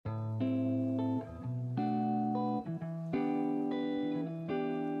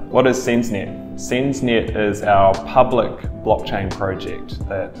What is CENNZnet? CENNZnet is our public blockchain project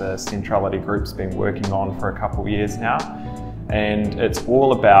that the Centrality Group's been working on for a couple of years now. And it's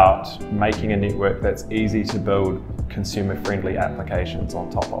all about making a network that's easy to build consumer-friendly applications on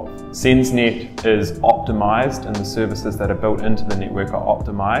top of. CENNZnet is optimized, and the services that are built into the network are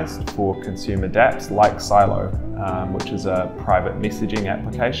optimized for consumer dApps like Silo, which is a private messaging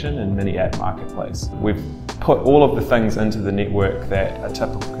application and mini app marketplace. We've put all of the things into the network that a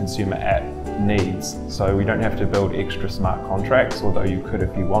typical consumer app needs, so we don't have to build extra smart contracts, although you could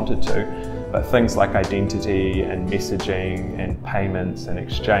if you wanted to. But things like identity and messaging and payments and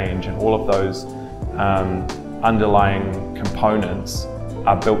exchange and all of those underlying components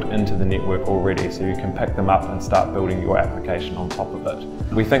are built into the network already, so you can pick them up and start building your application on top of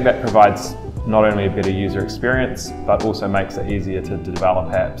it. We think that provides not only a better user experience, but also makes it easier to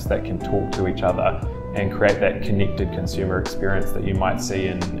develop apps that can talk to each other and create that connected consumer experience that you might see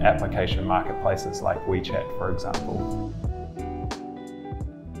in application marketplaces like WeChat, for example.